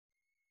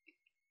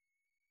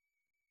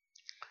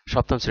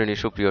সপ্তম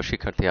শ্রেণীর সুপ্রিয়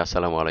শিক্ষার্থী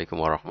আসসালামু আলাইকুম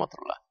ওয়া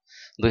রাহমাতুল্লাহ।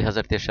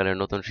 2023 সালের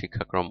নতুন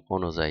শিক্ষাক্রম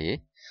অনুযায়ী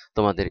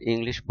তোমাদের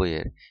ইংলিশ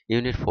বইয়ের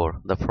unit 4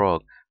 the frog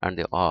and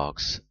the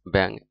ox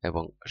ব্যাং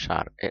এবং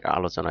ষাঁড় এর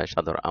আলোচনায়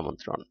সাদর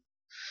আমন্ত্রণ।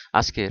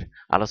 আজকের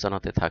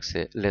আলোচনাতে থাকছে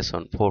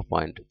লেসন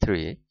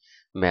 4.3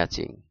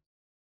 ম্যাচিং।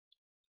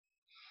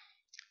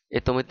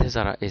 ইতিমধ্যে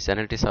যারা এই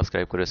চ্যানেলটি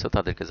সাবস্ক্রাইব করেছো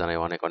তাদেরকে জানাই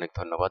অনেক অনেক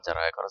ধন্যবাদ।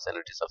 যারা এখনো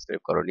চ্যানেলটি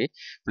সাবস্ক্রাইব করোনি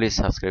প্লিজ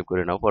সাবস্ক্রাইব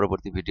করে নাও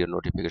পরবর্তী ভিডিওর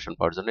নোটিফিকেশন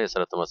পাওয়ার জন্য।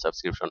 এছাড়া তোমার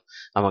সাবস্ক্রিপশন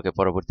আমাকে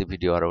পরবর্তী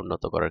ভিডিও আরো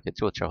উন্নত করার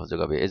ক্ষেত্রে উৎসাহ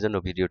যোগাবে। এজন্য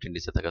ভিডিওটির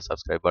নিচে থাকা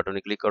সাবস্ক্রাইব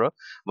বাটনে ক্লিক করো,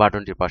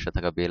 বাটনটির পাশে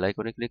থাকা বেল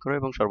আইকনে ক্লিক করো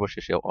এবং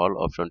সর্বশেষে অল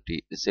অপশনটি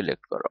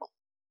সিলেক্ট করো।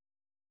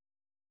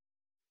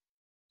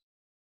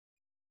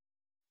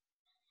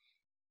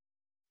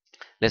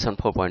 Lesson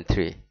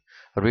 4.3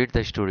 Read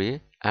the story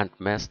and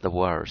match the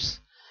words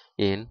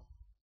in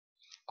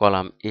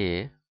column A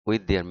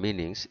with their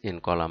meanings in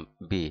column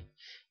B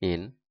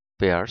in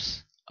pairs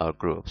or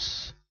groups.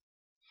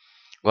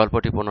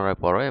 গল্পটি পুনরায়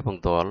পড়ো এবং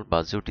দল বা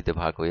জুটিতে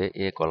ভাগ হয়ে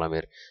এ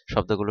কলামের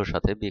শব্দগুলোর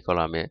সাথে বি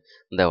কলামে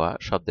দেওয়া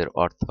শব্দের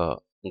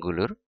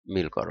অর্থগুলোর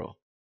মিল করো।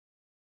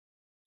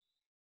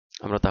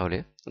 আমরা তাহলে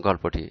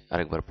গল্পটি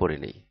আরেকবার পড়ে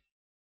নেই।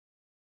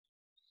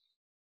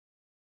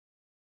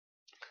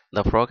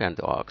 The Frog and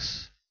the Ox.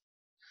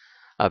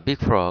 A big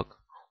frog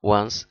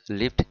once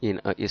lived in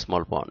a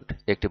small pond.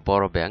 একটি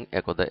বড় ব্যাঙ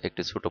একদা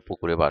একটি ছোট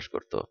পুকুরে বাস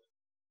করত।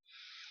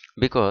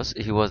 Because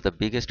he was the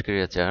biggest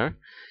creature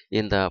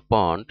in the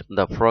pond,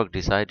 the frog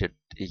decided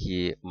he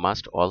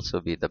must also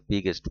be the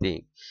biggest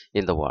thing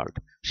in the world.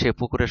 সে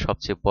পুকুরের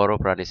সবচেয়ে বড়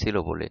প্রাণী ছিল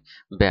বলে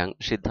ব্যাঙ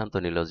সিদ্ধান্ত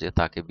নিল যে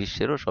তাকে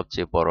বিশ্বেরও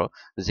সবচেয়ে বড়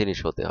জিনিস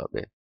হতে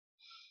হবে।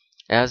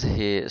 As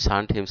he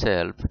sunned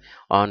himself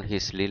on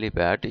his lily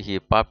pad, he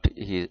puffed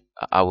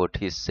out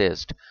his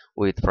chest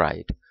with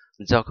pride.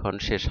 যখন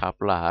সে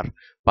শাপলার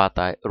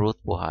পাতায় রোদ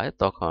পোহায়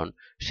তখন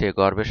সে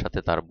গর্বের সাথে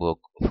তার বুক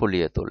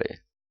ফুলিয়ে তোলে।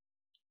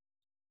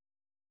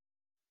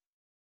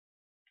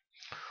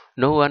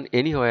 No one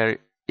anywhere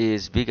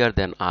is bigger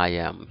than I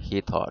am, he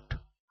thought.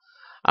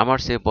 আমার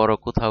চেয়ে বড়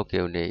কোথাও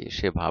কেউ নেই,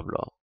 সে ভাবল।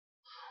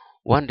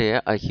 One day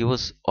a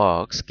huge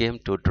ox came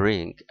to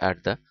drink at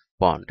the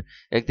pond.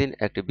 একদিন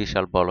একটি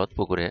বিশাল বলদ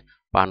পুকুরে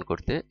পান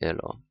করতে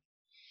এলো।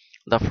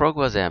 The frog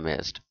was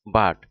amazed,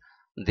 but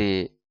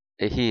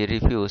he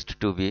refused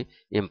to be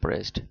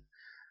impressed.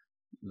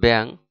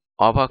 ব্যাঙ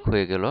অবাক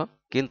হয়ে গেল,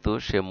 কিন্তু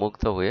সে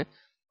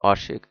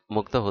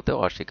মুগ্ধ হতে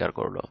অস্বীকার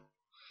করল।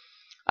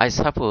 I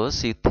suppose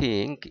you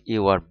think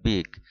you are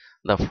big,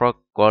 the frog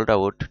called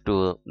out to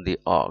the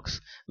ox.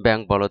 ব্যাঙ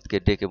বলদকে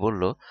ডেকে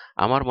বলল,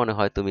 আমার মনে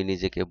হয় তুমি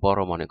নিজেকে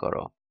বড় মনে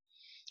করো।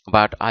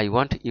 But I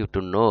want you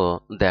to know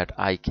that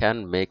I can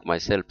make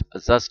myself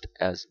just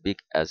as big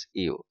as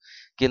you.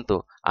 কিন্তু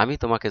আমি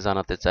তোমাকে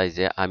জানাতে চাই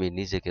যে আমি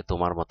নিজেকে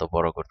তোমার মতো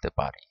বড় করতে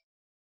পারি।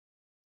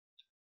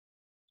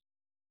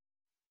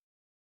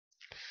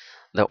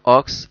 The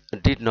ox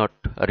did not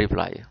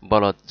reply.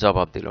 বলদ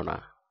জবাব দিল না।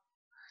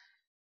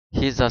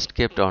 He just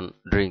kept on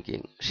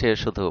drinking. সে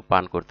শুধু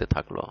পান করতে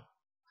থাকলো।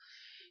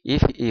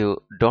 If you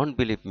don't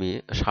believe me,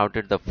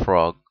 shouted the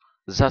frog,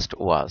 just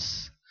watch.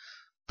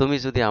 তুমি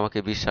যদি আমাকে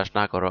বিশ্বাস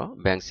না করো,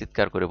 ব্যাঙ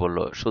চিৎকার করে বলল,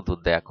 শুধু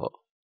দেখো।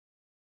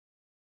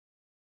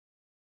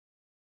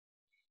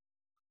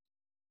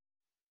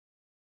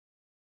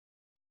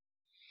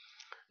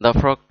 The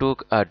frog took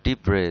a deep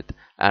breath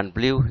and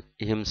blew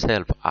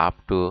himself up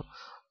to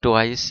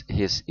twice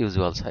his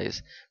usual size.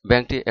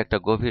 ব্যাঙটি একটা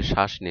গভীর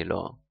শ্বাস নিল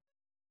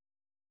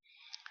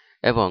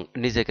এবং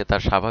নিজেকে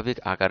তার স্বাভাবিক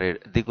আকারের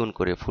দ্বিগুণ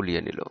করে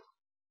ফুলিয়ে নিল।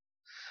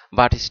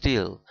 But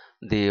still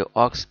the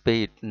ox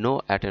paid no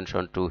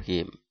attention to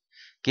him.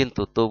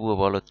 কিন্তু তবুও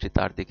বলদটি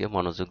তার দিকে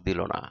মনোযোগ দিল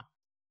না।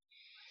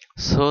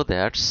 So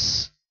that's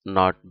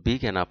not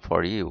big enough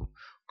for you,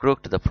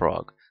 croaked the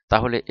frog.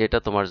 তাহলে এটা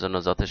তোমার জন্য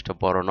যথেষ্ট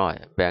বড় নয়,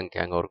 ব্যাঙ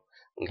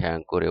ঘ্যাং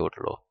করে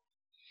উঠল।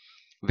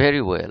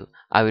 Very well,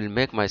 I will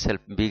make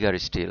myself bigger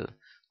still.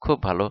 খুব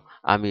ভালো,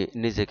 আমি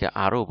নিজেকে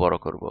আরো বড়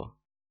করব।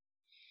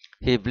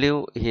 He blew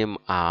him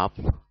up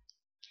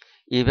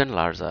even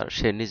larger.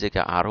 সে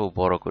নিজেকে আরো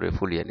বড় করে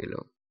ফুলিয়ে নিল।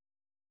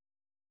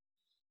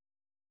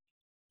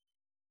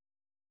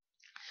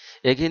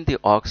 Again the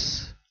ox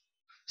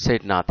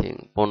said nothing.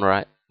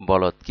 পুনরায়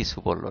বলদ কিছু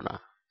বলল না।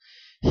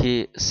 He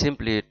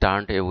simply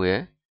turned away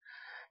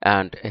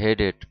and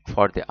headed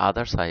for the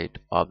other side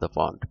of the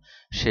pond.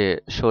 সে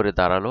সরে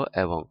দাঁড়ালো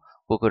এবং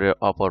পুকুরের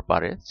অপর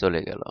পারে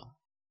চলে গেল।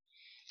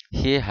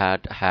 He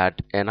had had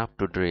enough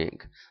to drink.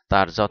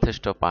 তার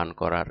যথেষ্ট পান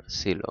করার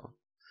ছিল।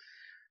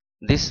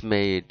 This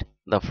made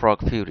the frog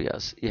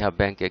furious. ইহা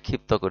ব্যাঙকে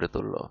ক্ষিপ্ত করে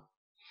তুলল।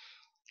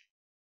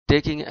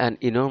 Taking an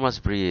enormous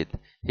breath,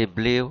 he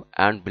blew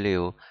and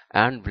blew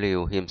and blew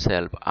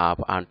himself up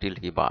until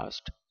he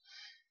burst.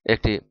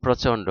 একটি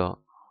প্রচণ্ড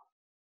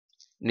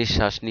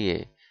নিঃশ্বাস নিয়ে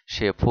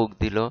সে ফুঁক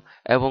দিল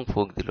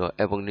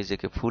এবং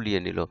নিজেকে ফুলিয়ে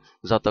নিল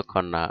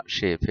যতক্ষণ না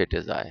সে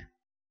ফেটে যায়।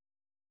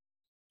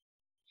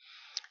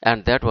 And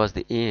that was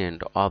the end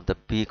of the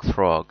big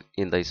frog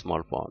in the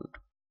small pond.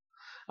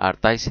 আর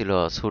তাই ছিল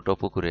ছোট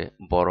পুকুরে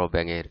বড়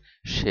ব্যাঙের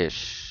শেষ।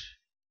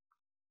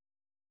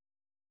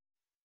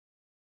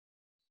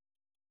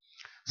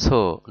 So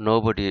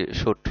nobody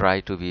should try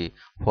to B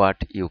what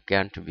you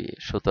can't B.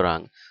 সুতরাং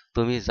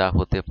তুমি যা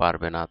হতে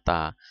পারবে না তা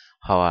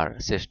হওয়ার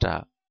চেষ্টা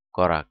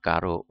করা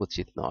কারো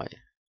উচিত নয়।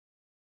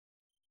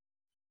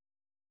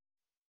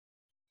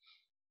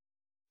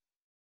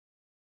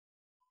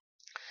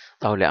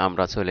 তাহলে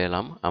আমরা চলে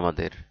এলাম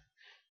আমাদের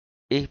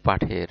এই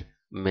পাঠের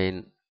মেইন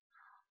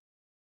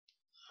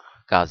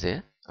কাজে,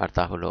 আর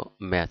তা হলো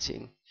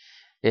ম্যাচিং।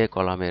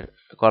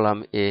 কলাম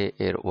এ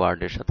এর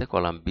ওয়ার্ডের সাথে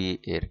কলাম বি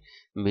এর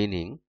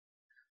মিনিং,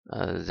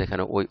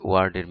 যেখানে ওই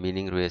ওয়ার্ডের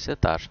মিনিং রয়েছে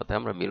তার সাথে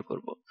আমরা মিল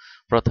করব।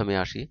 প্রথমে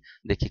আসি,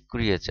 দেখি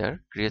ক্রিয়েচার।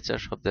 ক্রিয়েচার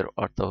শব্দের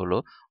অর্থ হলো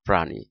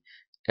প্রাণী,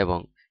 এবং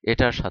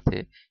এটার সাথে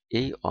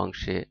এই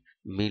অংশে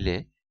মিলে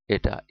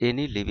এটা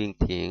এনি লিভিং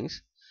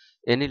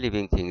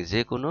থিংস,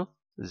 যে কোনো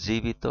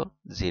জীবিত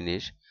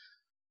জিনিস,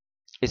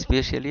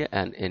 স্পেশালি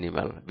অ্যান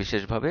অ্যানিমাল,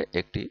 বিশেষভাবে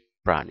একটি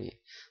প্রাণী।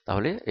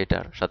 তাহলে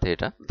এটার সাথে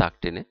এটা দাগ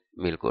টেনে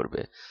মিল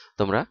করবে।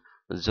 তোমরা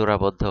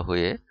জোড়াবদ্ধ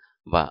হয়ে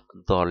বা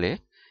দলে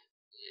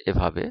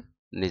এভাবে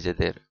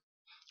নিজেদের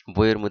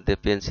বইয়ের মধ্যে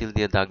পেন্সিল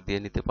দিয়ে দাগ দিয়ে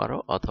নিতে পারো,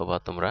 অথবা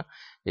তোমরা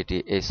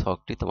এই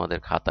ছকটি তোমাদের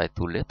খাতায়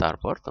তুলে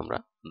তারপর তোমরা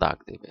দাগ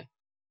দেবে।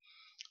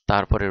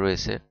 তারপরে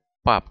রয়েছে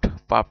পাফড।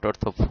 পাফড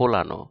অর্থ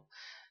ফোলানো।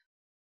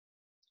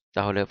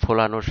 তাহলে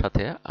ফোলানোর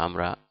সাথে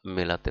আমরা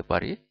মেলাতে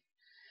পারি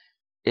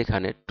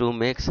এখানে to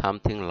make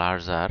something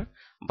larger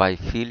by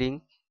feeling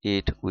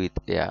it with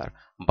air.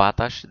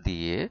 বাতাস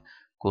দিয়ে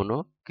কোনো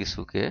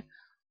কিছুকে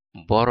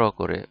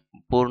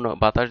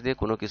বাতাস দিয়ে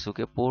কোনো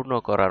কিছুকে পূর্ণ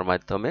করার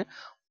মাধ্যমে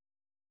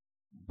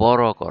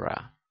বড় করা,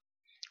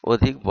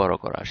 অধিক বড়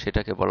করা,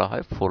 সেটাকে বলা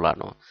হয়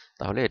ফোলানো।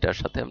 তাহলে এটার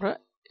সাথে আমরা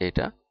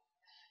এটা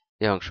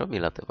এই অংশ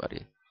মিলাতে পারি।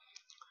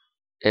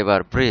 এবার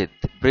ব্রিথ।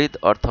 ব্রিথ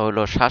অর্থ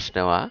হলো শ্বাস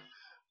নেওয়া,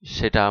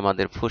 সেটা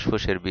আমাদের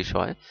ফুসফুসের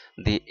বিষয়।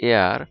 The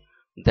air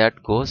that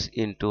goes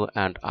into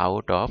and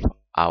out of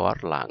our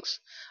lungs.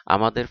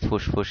 আমাদের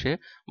ফুসফুসে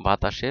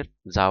বাতাসের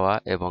যাওয়া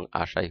এবং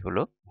আসাই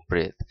হলো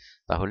ব্রেথ।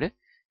 তাহলে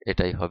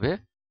এটাই হবে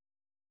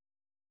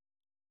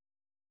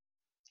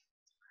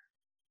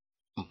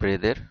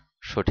ব্রেথের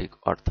সঠিক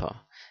অর্থ।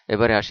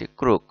 এবারে আসি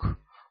ক্রুক।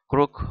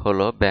 ক্রুক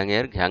হলো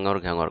ব্যাঙের ঘ্যাঙর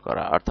ঘ্যাঙর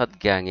করা, অর্থাৎ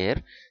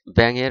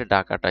ব্যাঙের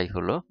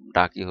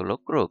ডাকই হলো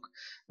ক্রুক।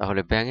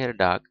 তাহলে ব্যাঙের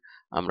ডাক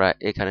আমরা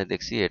এখানে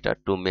দেখছি, এটা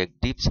to make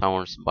deep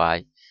sounds by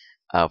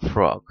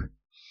frog.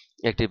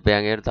 একটি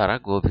ব্যাঙের দ্বারা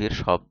গভীর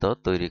শব্দ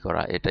তৈরি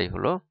করা, এটাই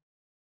হলো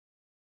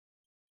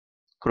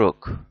ক্রুক।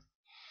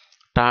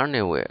 Turn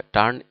away.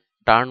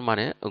 টার্ন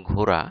মানে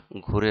ঘোরা,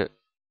 ঘুরে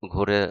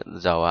ঘুরে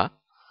যাওয়া।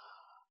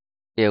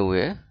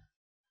 অ্যাওয়ে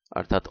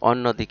অর্থাৎ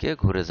অন্যদিকে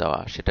ঘুরে যাওয়া,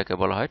 সেটাকে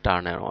বলা হয়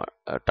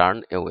টার্ন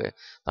অ্যাওয়ে।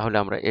 তাহলে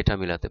আমরা এটা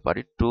মিলাতে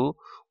পারি টু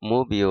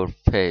মুভ ইউর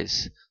ফেস,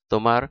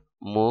 তোমার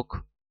মুখ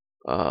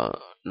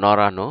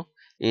নড়ানো,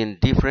 ইন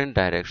ডিফারেন্ট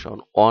ডাইরেকশন,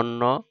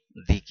 অন্য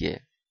দিকে।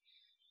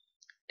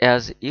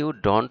 অ্যাজ ইউ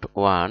ডোন্ট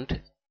ওয়ান্ট,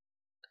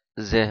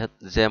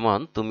 যেমন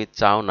তুমি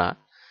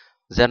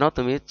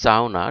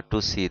চাও না টু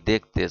সি,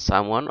 দেখতে,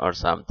 সামওয়ান অর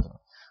সামথিং,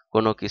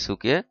 কোনো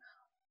কিছুকে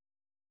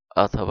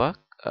অথবা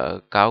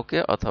কাউকে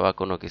অথবা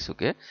কোনো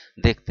কিছুকে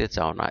দেখতে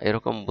চাও না,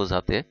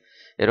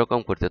 এরকম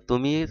করতে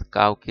তুমি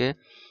কাউকে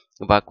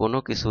বা কোনো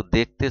কিছু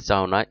দেখতে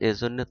চাও না,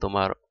 এজন্য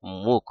তোমার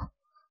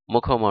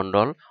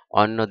মুখমণ্ডল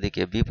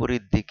অন্যদিকে,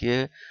 বিপরীত দিকে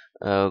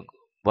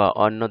বা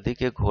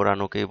অন্যদিকে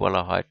ঘোরানোকেই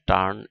বলা হয়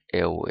টার্ন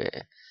অ্যাওয়ে।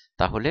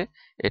 তাহলে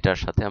এটার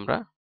সাথে আমরা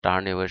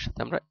টার্ন অ্যাওয়ের সাথে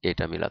আমরা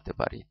এটা মিলাতে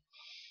পারি।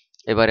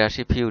 এবারে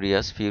আসি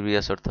ফিউরিয়াস।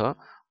 ফিউরিয়াস অর্থ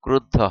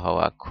ক্রুদ্ধ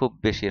হওয়া, খুব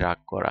বেশি রাগ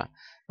করা।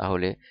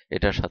 তাহলে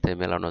এটার সাথে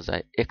মেলানো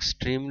যায়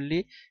এক্সট্রিমলি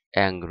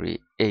অ্যাংরি,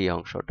 এই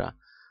অংশটা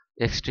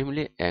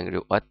এক্সট্রিমলি অ্যাংরি,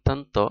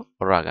 অত্যন্ত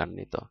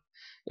রাগান্বিত।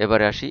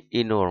 এবারে আসি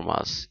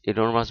ইনর্মাস।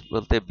 ইনর্মাস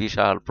বলতে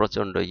বিশাল,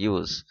 প্রচন্ড,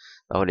 ইউজ।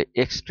 তাহলে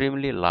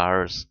extremely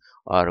large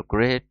are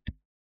great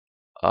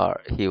R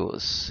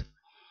huge,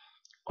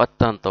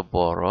 অত্যন্ত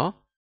বড়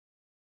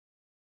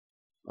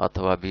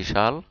অথবা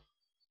বিশাল,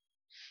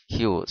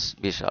 হিউজ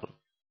বিশাল।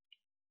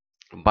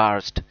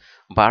 বার্স্ট।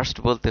 বার্স্ট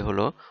বলতে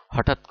হলো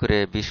হঠাৎ করে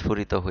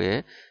বিস্ফোরিত হয়ে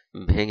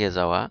ভেঙে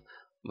যাওয়া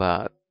বা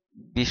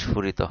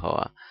বিস্ফোরিত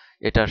হওয়া।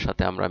 এটার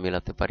সাথে আমরা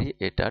মেলাতে পারি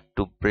এটা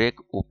টু ব্রেক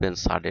ওপেন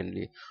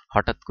সাডেনলি,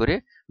 হঠাৎ করে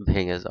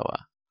ভেঙে যাওয়া।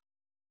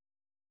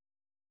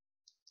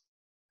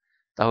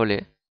 তাহলে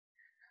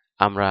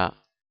আমরা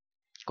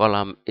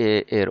কলাম এ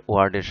এর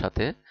ওয়ার্ডের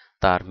সাথে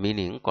তার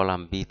মিনিং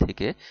কলাম বি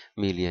থেকে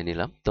মিলিয়ে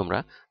নিলাম। তোমরা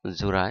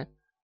জোড়ায়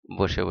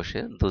বসে বসে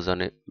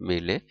দুজনে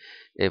মিলে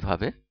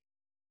এভাবে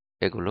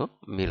এগুলো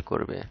মিল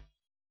করবে।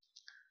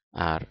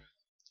 আর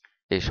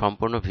এই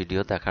সম্পূর্ণ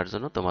ভিডিও দেখার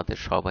জন্য তোমাদের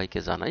সবাইকে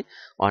জানাই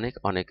অনেক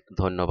অনেক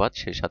ধন্যবাদ।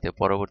 সেই সাথে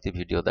পরবর্তী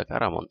ভিডিও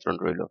দেখার আমন্ত্রণ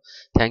রইল।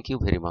 Thank you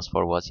very much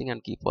for watching,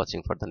 and keep watching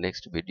for the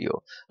next video.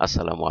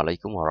 আসসালামু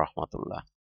আলাইকুম ওয়া রাহমাতুল্লাহ।